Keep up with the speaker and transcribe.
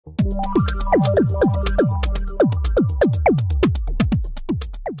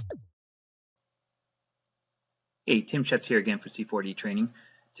Hey, Tim Schutz here again for C4D Training.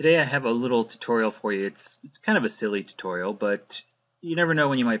 Today I have a little tutorial for you. It's kind of a silly tutorial, but you never know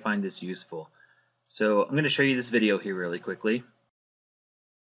when you might find this useful. So I'm going to show you this video here really quickly.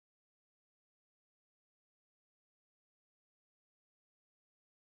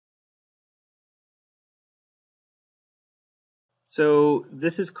 So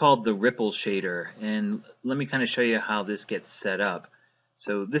this is called the ripple shader, and let me kind of show you how this gets set up.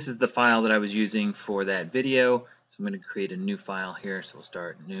 So this is the file that I was using for that video. So I'm going to create a new file here. So we'll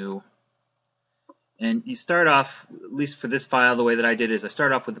start new. And you start off, at least for this file, the way that I did is I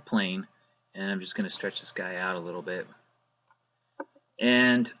start off with the plane, and I'm just going to stretch this guy out a little bit.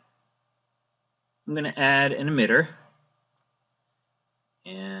 And I'm going to add an emitter,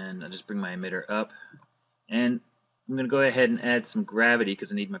 and I'll just bring my emitter up. And I'm going to go ahead and add some gravity because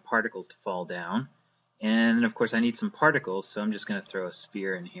I need my particles to fall down. And of course I need some particles, so I'm just going to throw a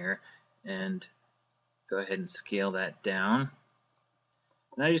sphere in here and go ahead and scale that down.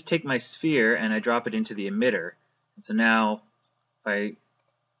 And I just take my sphere and I drop it into the emitter. And so now if I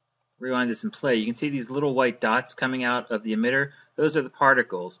rewind this and play, you can see these little white dots coming out of the emitter. Those are the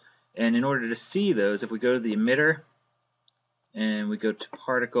particles. And in order to see those, if we go to the emitter and we go to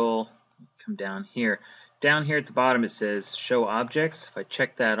particle, come down here. Down here at the bottom it says show objects. If I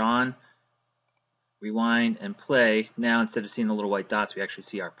check that on, rewind and play, now instead of seeing the little white dots, we actually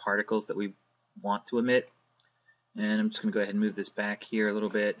see our particles that we want to emit. And I'm just going to go ahead and move this back here a little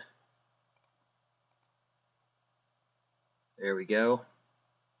bit. There we go.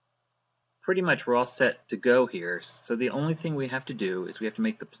 Pretty much we're all set to go here. So the only thing we have to do is we have to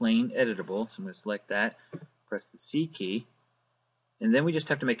make the plane editable. So I'm going to select that, press the C key, and then we just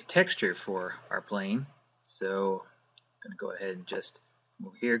have to make a texture for our plane. So I'm going to go ahead and just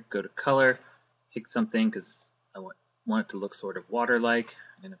move here, go to color, pick something because I want it to look sort of water-like.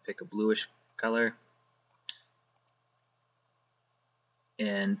 I'm going to pick a bluish color.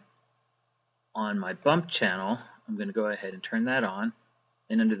 And on my bump channel, I'm going to go ahead and turn that on.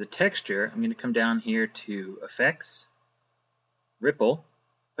 And under the texture, I'm going to come down here to Effects, Ripple.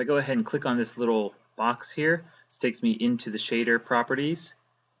 If I go ahead and click on this little box here, this takes me into the shader properties.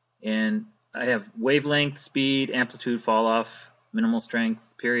 And I have wavelength, speed, amplitude, fall off, minimal strength,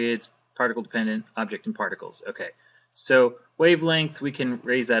 periods, particle dependent, object and particles. Okay, so wavelength, we can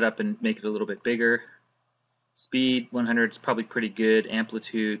raise that up and make it a little bit bigger. Speed 100 is probably pretty good.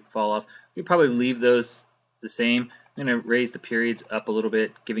 Amplitude, fall off, we probably leave those the same. I'm going to raise the periods up a little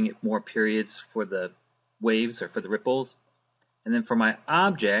bit, giving it more periods for the waves or for the ripples. And then for my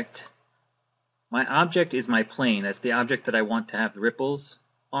object is my plane. That's the object that I want to have the ripples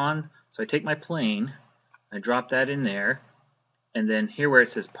on. So I take my plane, I drop that in there, and then here where it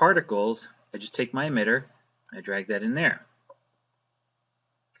says particles, I just take my emitter, I drag that in there.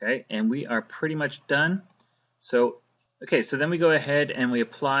 Okay, and we are pretty much done. So, okay, so then we go ahead and we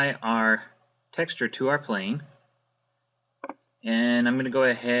apply our texture to our plane. And I'm going to go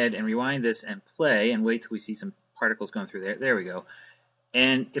ahead and rewind this and play and wait till we see some particles going through there. There we go.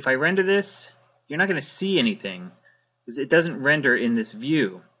 And if I render this, you're not going to see anything because it doesn't render in this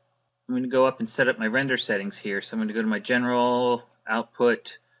view. I'm going to go up and set up my render settings here. So I'm going to go to my general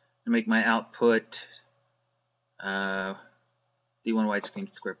output and make my output D1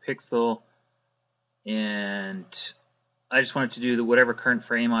 widescreen square pixel. And I just want it to do whatever current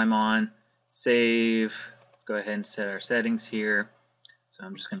frame I'm on. Save. Go ahead and set our settings here. So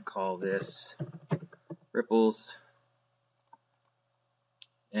I'm just going to call this ripples.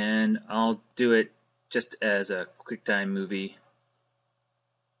 And I'll do it just as a QuickTime movie.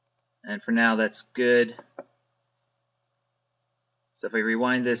 And for now, that's good. So if I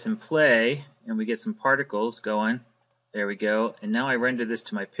rewind this and play, and we get some particles going, there we go. And now I render this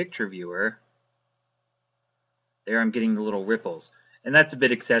to my picture viewer. There I'm getting the little ripples. And that's a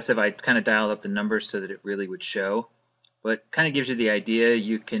bit excessive. I kind of dialed up the numbers so that it really would show. But kind of gives you the idea.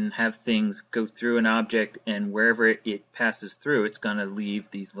 You can have things go through an object, and wherever it passes through, it's going to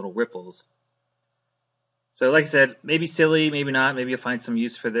leave these little ripples. So like I said, maybe silly, maybe not. Maybe you'll find some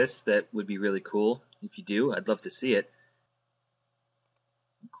use for this that would be really cool. If you do, I'd love to see it.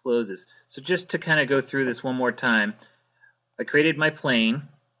 Close this. So just to kind of go through this one more time, I created my plane,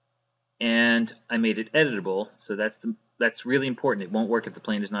 and I made it editable. So that's really important. It won't work if the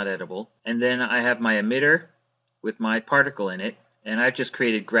plane is not editable. And then I have my emitter with my particle in it, and I've just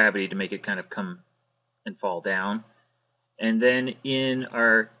created gravity to make it kind of come and fall down. And then in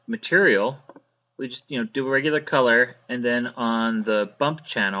our material, we just do a regular color, and then on the bump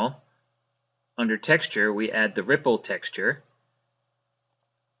channel, under texture, we add the ripple texture.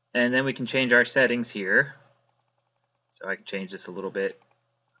 And then we can change our settings here. So I can change this a little bit.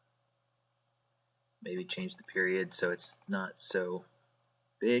 Maybe change the period so it's not so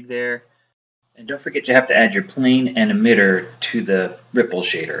big there. And don't forget you have to add your plane and emitter to the ripple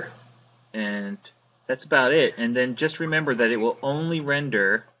shader. And that's about it. And then just remember that it will only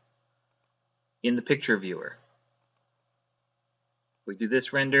render in the picture viewer. If we do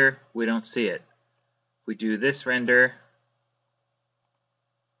this render, we don't see it. If we do this render,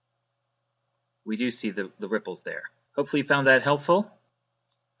 we do see the ripples there. Hopefully you found that helpful.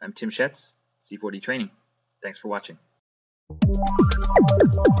 I'm Tim Schetz, C4D Training. Thanks for watching.